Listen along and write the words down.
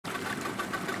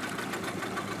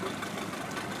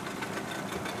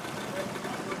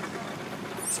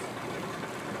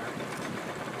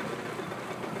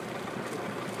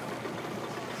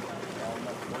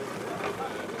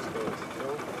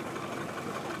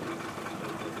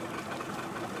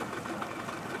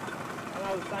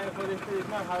was saying before this, there's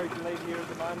no hurry to leave here at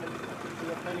the moment.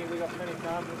 We've got plenty of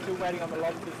time. We're still waiting on the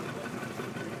lobsters.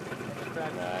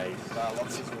 Nice.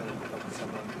 Lobsters are really good for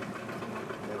someone.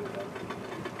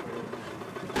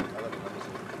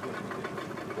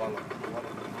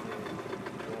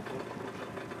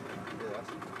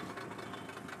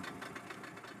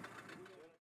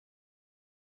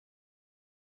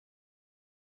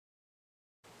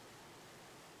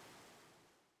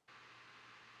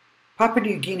 Papua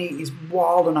New Guinea is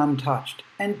wild and untouched,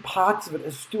 and parts of it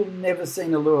have still never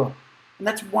seen a lure. And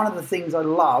that's one of the things I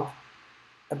love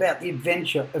about the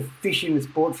adventure of fishing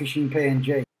with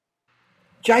SportfishingPNG.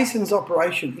 Jason's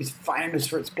operation is famous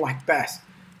for its black bass,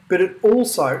 but it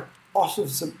also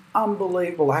offers some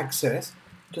unbelievable access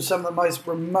to some of the most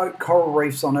remote coral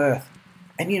reefs on Earth.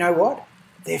 And you know what?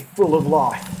 They're full of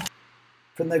life.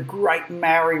 From the great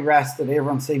Maori wrasse that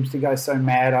everyone seems to go so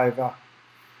mad over,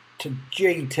 to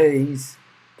GTs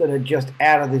that are just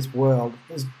out of this world.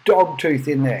 There's dogtooth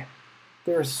in there.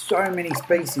 There are so many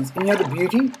species. And you know the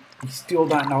beauty? We still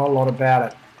don't know a lot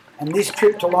about it. And this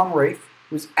trip to Long Reef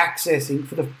was accessing,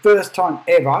 for the first time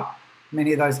ever,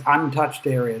 many of those untouched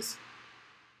areas.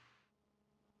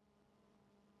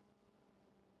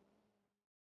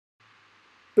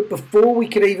 But before we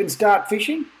could even start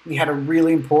fishing, we had a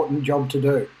really important job to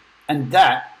do. And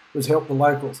that was help the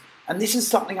locals. And this is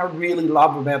something I really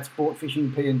love about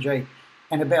SportfishingPNG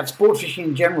and about sport fishing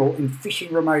in general in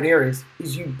fishing remote areas,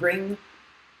 is you bring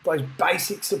those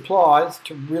basic supplies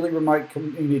to really remote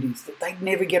communities that they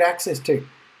never get access to.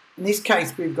 In this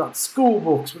case, we've got school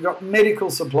books, we've got medical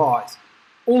supplies,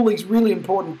 all these really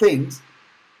important things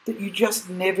that you just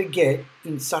never get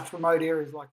in such remote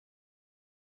areas like.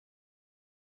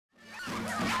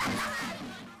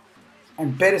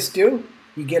 And better still,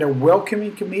 you get a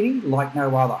welcoming committee like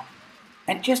no other.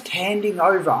 And just handing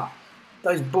over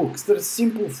those books that are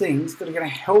simple things that are going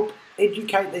to help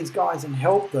educate these guys and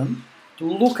help them to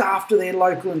look after their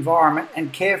local environment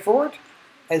and care for it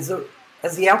as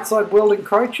the outside world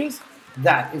encroaches,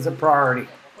 that is a priority.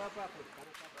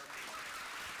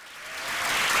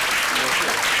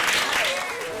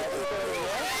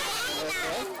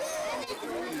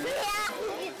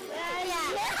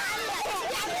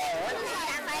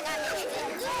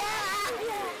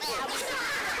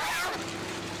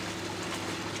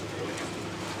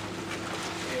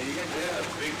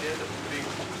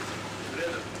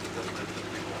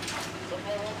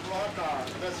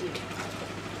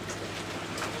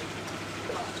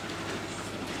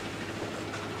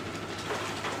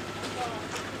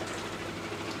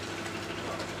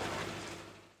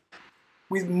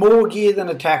 With more gear than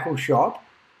a tackle shop,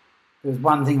 there's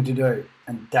one thing to do,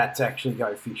 and that's actually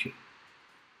go fishing.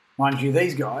 Mind you,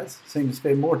 these guys seem to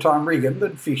spend more time rigging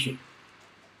than fishing.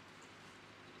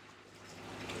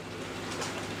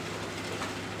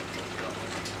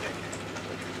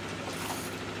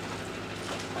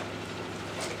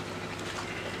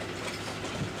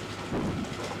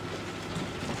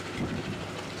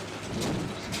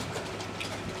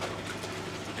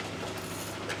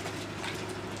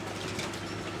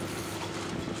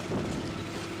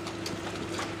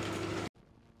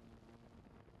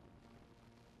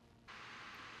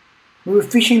 We were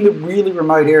fishing the really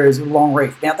remote areas of Long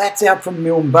Reef. Now that's out from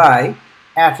Milne Bay,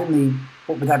 out in the,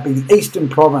 what would that be, the Eastern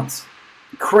Province.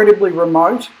 Incredibly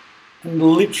remote and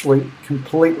literally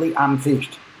completely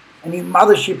unfished. And you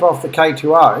mothership off the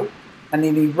K2O and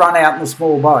then you run out in the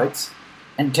small boats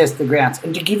and test the grounds.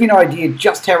 And to give you an idea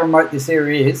just how remote this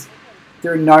area is,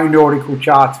 there are no nautical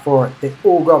charts for it. They've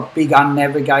all got big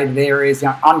unnavigated areas,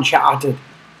 uncharted.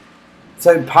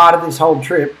 So part of this whole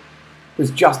trip was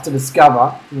just to discover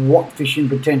what fishing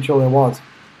potential there was.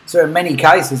 So in many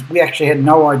cases, we actually had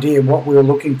no idea what we were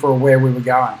looking for or where we were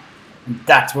going. And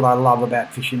that's what I love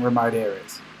about fishing remote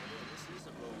areas.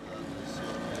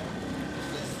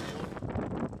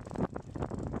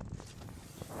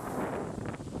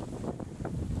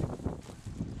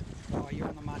 Oh, you're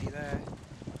on the money there.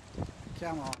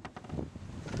 Come on.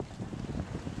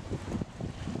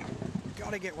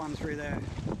 Gotta get one through there.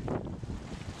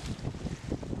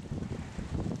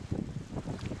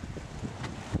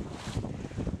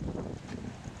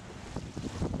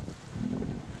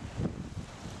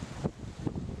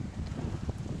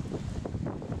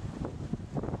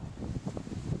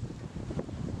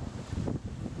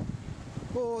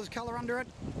 Oh, there's colour under it.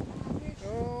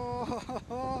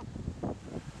 Oh,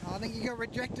 I think you got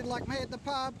rejected like me at the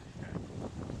pub.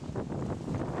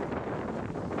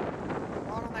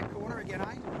 Right on that corner again,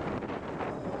 eh?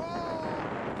 Oh!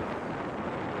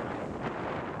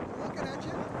 Looking at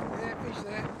you. Yeah, fish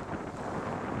there.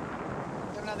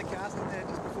 Have another cast in there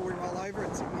just before we roll over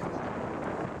and see me another.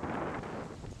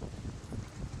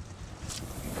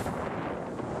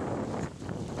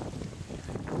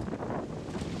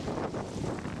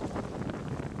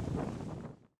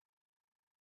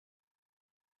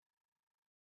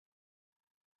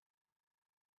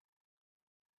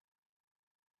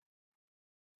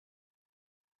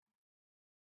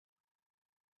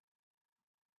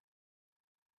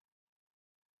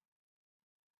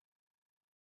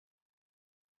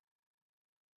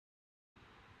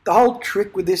 The whole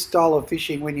trick with this style of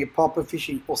fishing when you're popper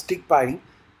fishing or stick baiting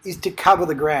is to cover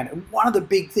the ground. And one of the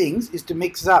big things is to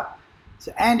mix it up.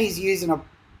 So Andy's using a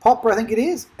popper, I think it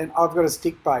is, and I've got a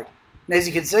stick bait. And as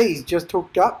you can see, he's just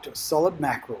hooked up to a solid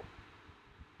mackerel.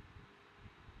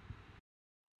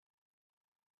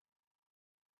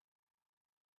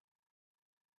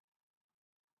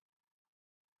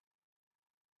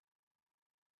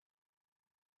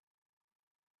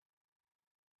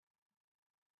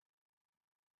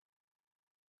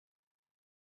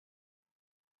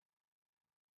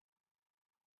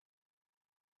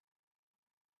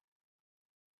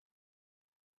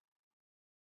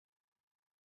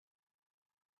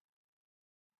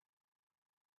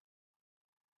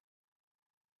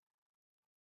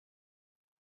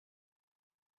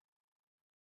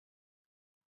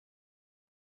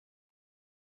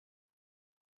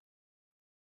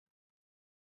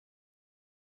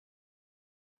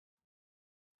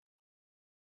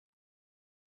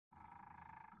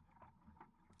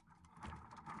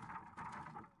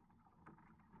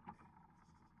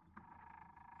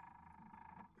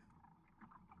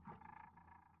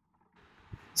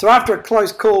 So after a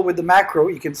close call with the mackerel,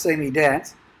 you can see me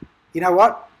dance. You know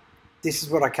what? This is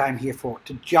what I came here for,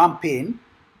 to jump in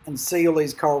and see all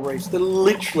these coral reefs that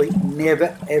literally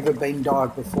never ever been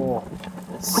dived before.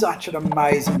 Such an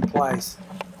amazing place.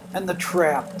 And the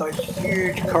trout, those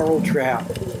huge coral trout.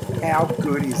 How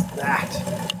good is that?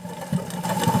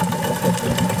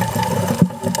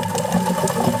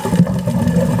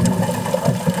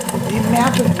 The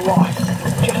amount of life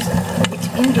is just, it's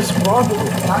indescribable,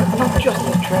 you know? Not just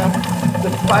the trout, the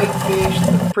bait fish,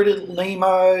 the pretty little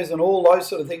Nemos and all those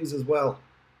sort of things as well.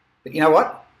 But you know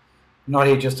what? I'm not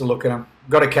here just to look at them. I've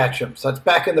got to catch them. So it's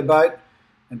back in the boat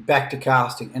and back to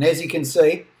casting. And as you can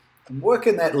see, I'm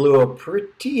working that lure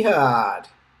pretty hard.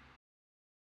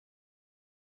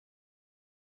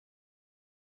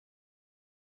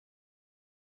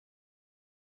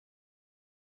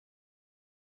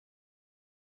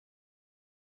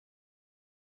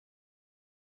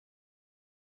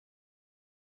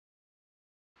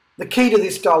 The key to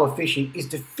this style of fishing is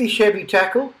to fish heavy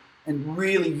tackle and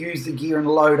really use the gear and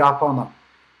load up on them.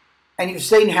 And you've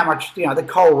seen how much, you know, the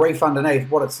coral reef underneath,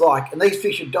 what it's like. And these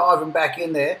fish are diving back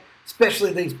in there,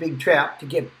 especially these big trout, to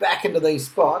get back into these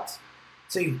spots.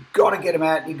 So you've got to get them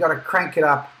out, you've got to crank it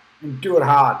up and do it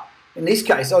hard. In this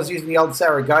case, I was using the old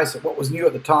Saragossa, what was new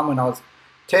at the time when I was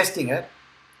testing it.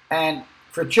 And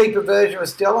for a cheaper version of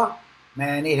Stella,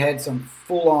 man, it had some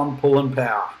full-on pulling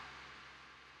power.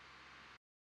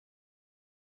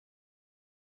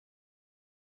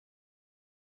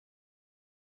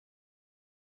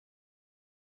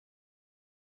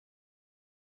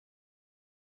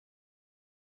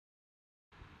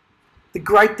 The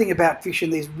great thing about fishing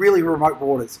these really remote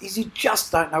waters is you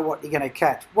just don't know what you're going to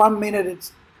catch. 1 minute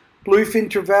it's bluefin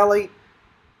trevally,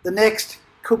 the next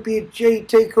could be a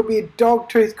GT, could be a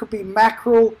dogtooth, could be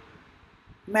mackerel,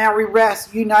 Maori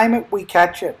wrasse, you name it, we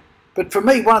catch it. But for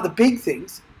me, one of the big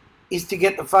things is to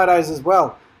get the photos as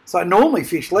well. So I normally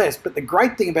fish less, but the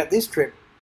great thing about this trip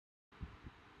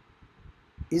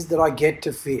is that I get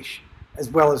to fish as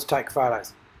well as take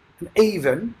photos. And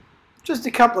even, just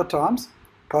a couple of times,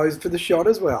 pose for the shot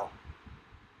as well.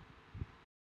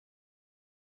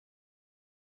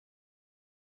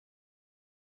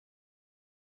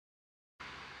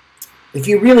 If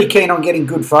you're really keen on getting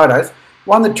good photos,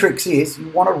 one of the tricks is you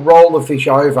want to roll the fish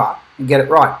over and get it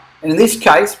right. And in this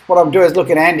case, what I'm doing is look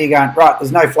at Andy going, right,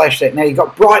 there's no flash set. Now you've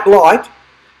got bright light,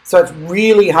 so it's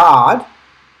really hard.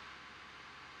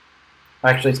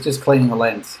 Actually, it's just cleaning the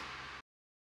lens.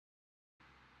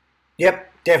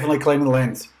 Yep, definitely cleaning the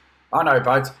lens. I know,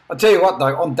 boats. I'll tell you what,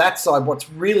 though, on that side, what's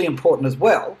really important as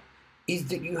well is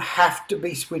that you have to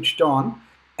be switched on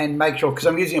and make sure, because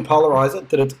I'm using a polarizer,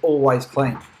 that it's always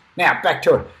clean. Now, back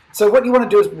to it. So what you want to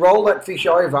do is roll that fish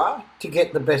over to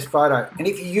get the best photo. And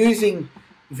if you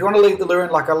want to leave the lure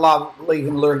in, like I love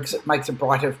leaving the lure because it makes a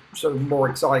brighter, sort of more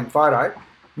exciting photo,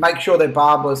 make sure they're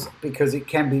barbless because it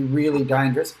can be really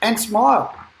dangerous. And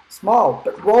smile,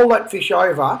 but roll that fish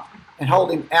over and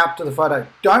hold him out to the photo.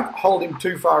 Don't hold him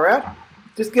too far out.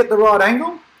 Just get the right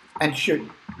angle and shoot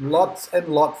lots and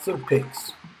lots of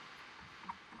pics.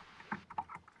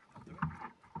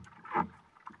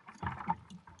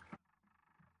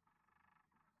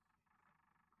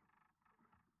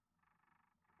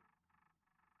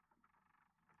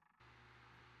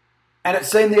 And it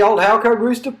seemed the old Halco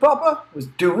rooster popper was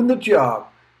doing the job.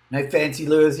 No fancy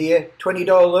lures here, $20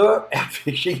 lure, out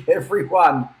fishing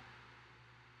everyone.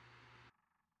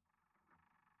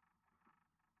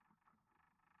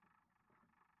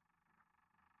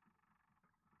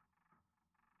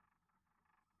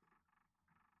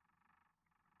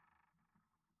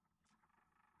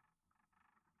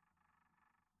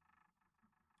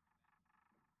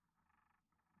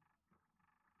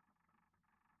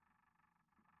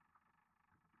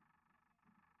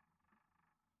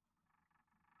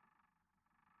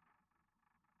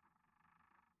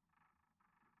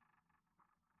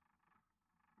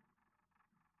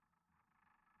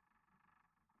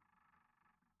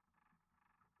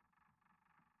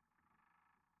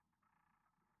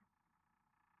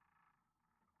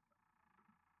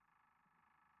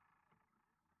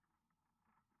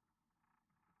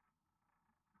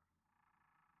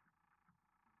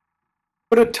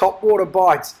 What a top water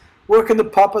bites. Working the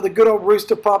popper, the good old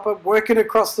rooster popper, working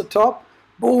across the top,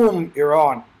 boom, you're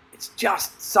on. It's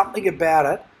just something about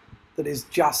it that is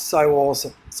just so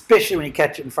awesome, especially when you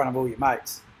catch it in front of all your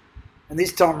mates. And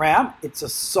this time round, it's a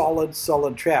solid,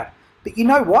 solid trout. But you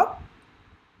know what?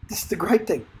 This is the great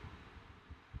thing.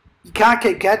 You can't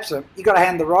keep catching them. You've got to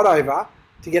hand the rod over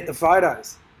to get the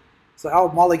photos. So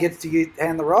old Molly gets to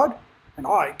hand the rod, and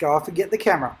I go off and get the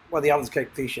camera while the others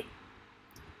keep fishing.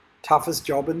 Toughest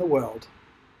job in the world.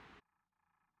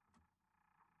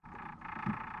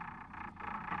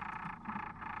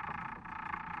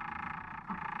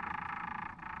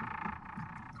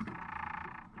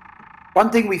 One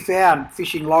thing we found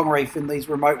fishing Long Reef in these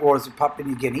remote waters of Papua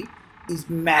New Guinea is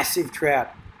massive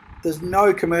trout. There's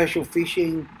no commercial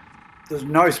fishing, there's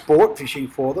no sport fishing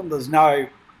for them, there's no,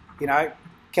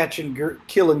 catch and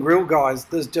kill and grill guys,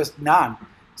 there's just none.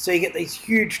 So you get these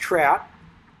huge trout,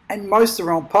 and most of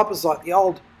them are on poppers like the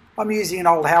old, I'm using an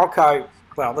old Halco,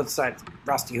 well, let's say it's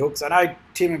rusty hooks. I know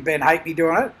Tim and Ben hate me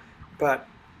doing it, but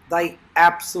they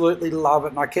absolutely love it,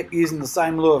 and I kept using the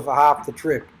same lure for half the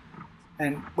trip.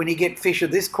 And when you get fish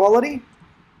of this quality,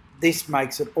 this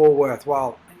makes it all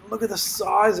worthwhile. And look at the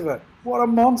size of it. What a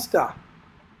monster.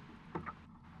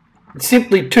 It's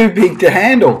simply too big to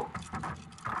handle.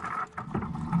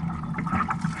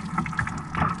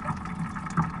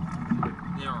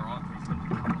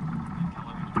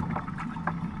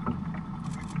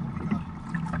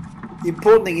 The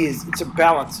important thing is it's a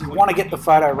balance. You want to get the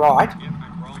photo right,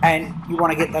 and you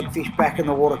want to get that fish back in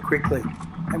the water quickly.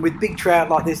 And with big trout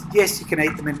like this, yes, you can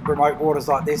eat them in remote waters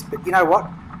like this, but you know what?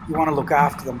 You want to look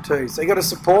after them too. So you've got to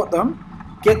support them,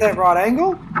 get that right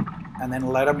angle, and then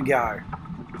let them go.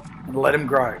 And let them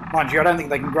grow. Mind you, I don't think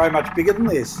they can grow much bigger than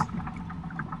this.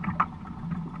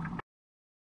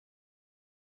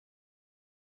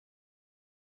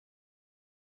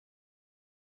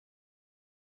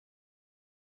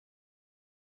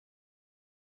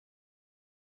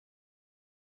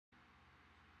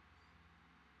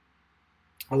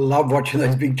 I love watching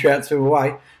those big trout swim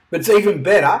away, but it's even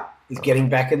better is getting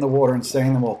back in the water and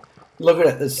seeing them all. Look at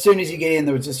it. As soon as you get in,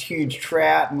 there was just huge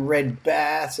trout and red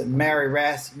bass and Mary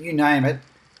wrasse, you name it.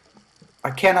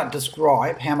 I cannot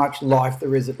describe how much life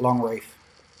there is at Long Reef.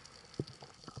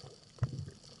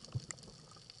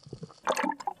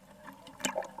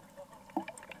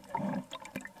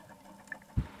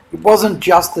 It wasn't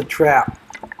just the trout,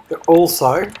 but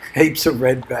also heaps of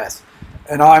red bass.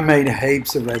 And I mean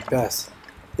heaps of red bass.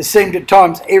 It seemed at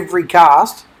times every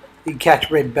cast you'd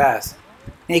catch red bass.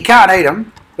 Now you can't eat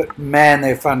them, but man,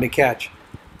 they're fun to catch.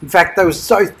 In fact, they were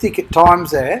so thick at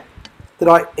times there that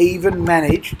I even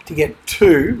managed to get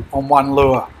 2 on one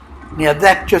lure. Now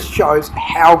that just shows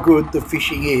how good the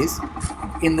fishing is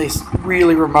in this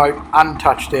really remote,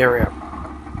 untouched area.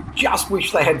 Just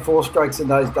wish they had 4 strokes in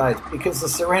those days, because the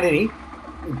serenity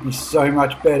would be so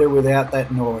much better without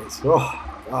that noise.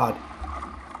 Oh, God.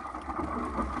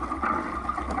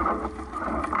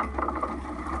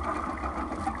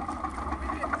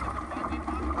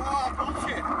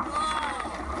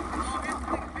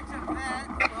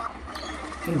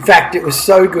 In fact, it was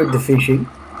so good, the fishing,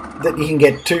 that you can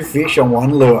get 2 fish on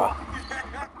one lure.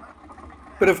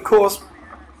 But of course,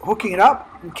 hooking it up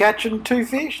and catching 2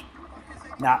 fish?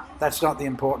 Nah, that's not the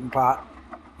important part.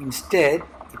 Instead,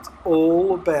 it's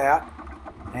all about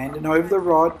handing over the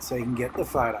rod so you can get the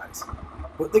photos.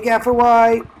 Put the gaff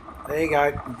away. There you go.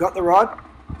 You've got the rod.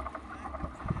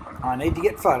 I need to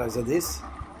get photos of this.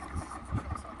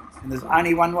 And there's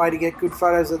only one way to get good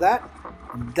photos of that,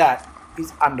 and that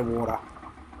is underwater.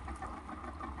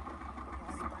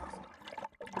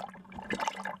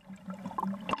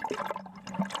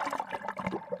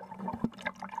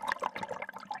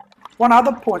 One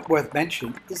other point worth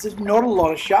mentioning is there's not a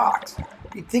lot of sharks.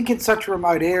 You'd think in such a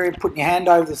remote area, putting your hand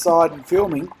over the side and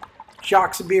filming,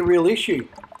 sharks would be a real issue.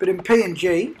 But in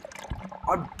PNG,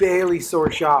 I barely saw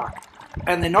a shark.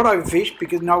 And they're not overfished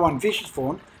because no one fishes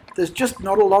for them. There's just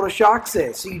not a lot of sharks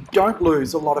there, so you don't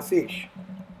lose a lot of fish.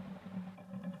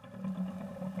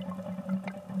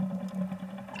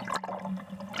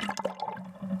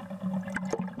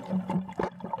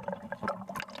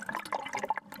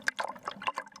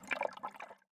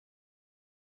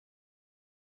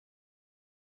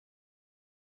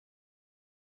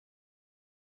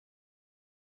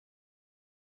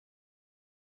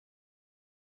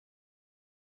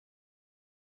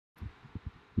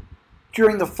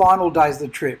 During the final days of the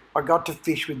trip, I got to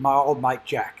fish with my old mate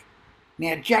Jack.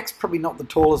 Now, Jack's probably not the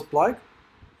tallest bloke,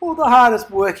 or the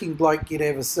hardest working bloke you'd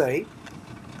ever see.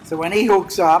 So when he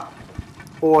hooks up,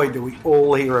 boy, do we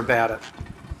all hear about it.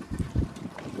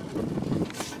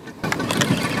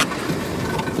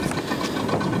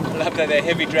 that they're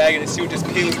heavy drag and it still just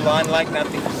peels line like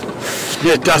nothing.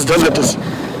 Yeah, it does, doesn't it? Just...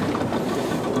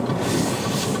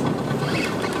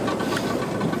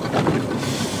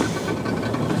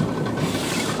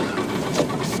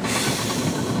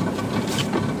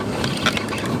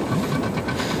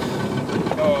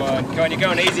 Go on, you're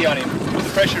going easy on him. Put the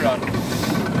pressure on.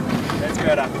 That's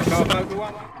better. Go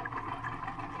one.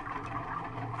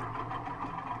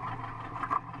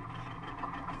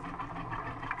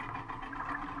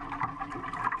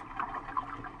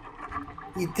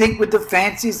 You'd think with the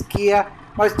fanciest gear,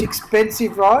 most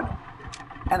expensive rod,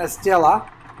 and a Stella,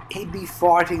 he'd be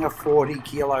fighting a 40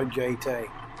 kilo GT.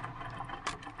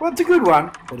 Well, it's a good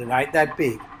one, but it ain't that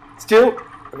big. Still,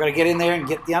 I've got to get in there and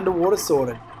get the underwater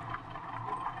sorted.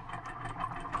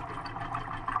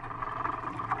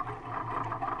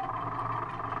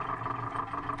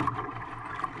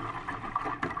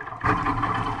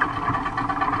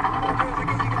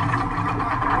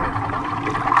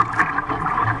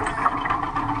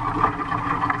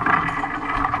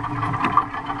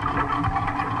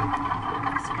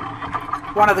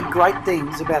 One of the great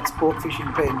things about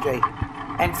SportfishingPNG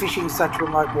and fishing such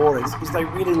remote waters is they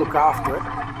really look after it.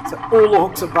 So all the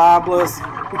hooks are barbless,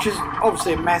 which is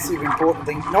obviously a massive important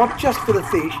thing, not just for the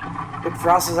fish, but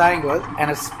for us as anglers, and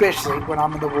especially when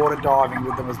I'm in the water diving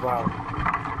with them as well.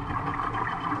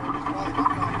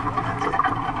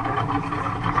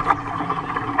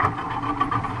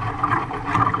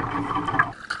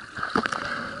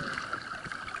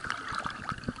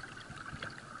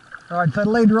 Alright, so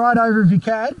lead right over if you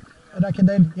can, and I can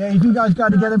then, yeah, if you guys go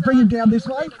together, bring him down this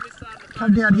way,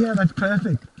 come down here, that's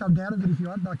perfect. Come down a bit if you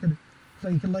want, so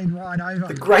you can lead right over.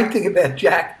 The great thing about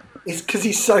Jack is because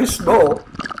he's so small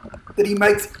that he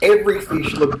makes every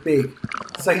fish look big.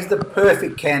 So he's the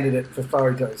perfect candidate for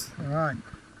photos. Alright,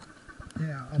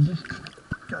 yeah, I'm just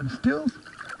going still.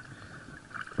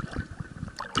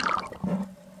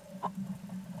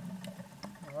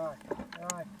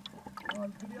 Alright,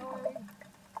 on video.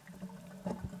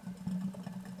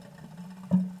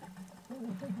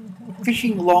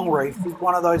 Fishing Long Reef was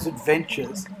one of those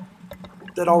adventures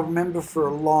that I'll remember for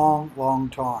a long, long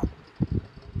time.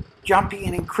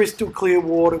 Jumping in crystal clear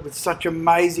water with such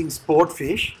amazing sport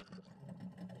fish.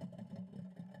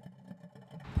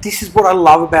 This is what I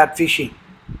love about fishing.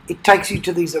 It takes you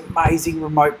to these amazing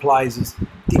remote places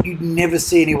that you'd never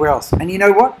see anywhere else. And you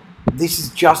know what? This is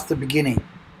just the beginning,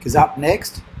 because up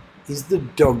next is the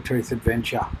dogtooth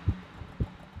adventure.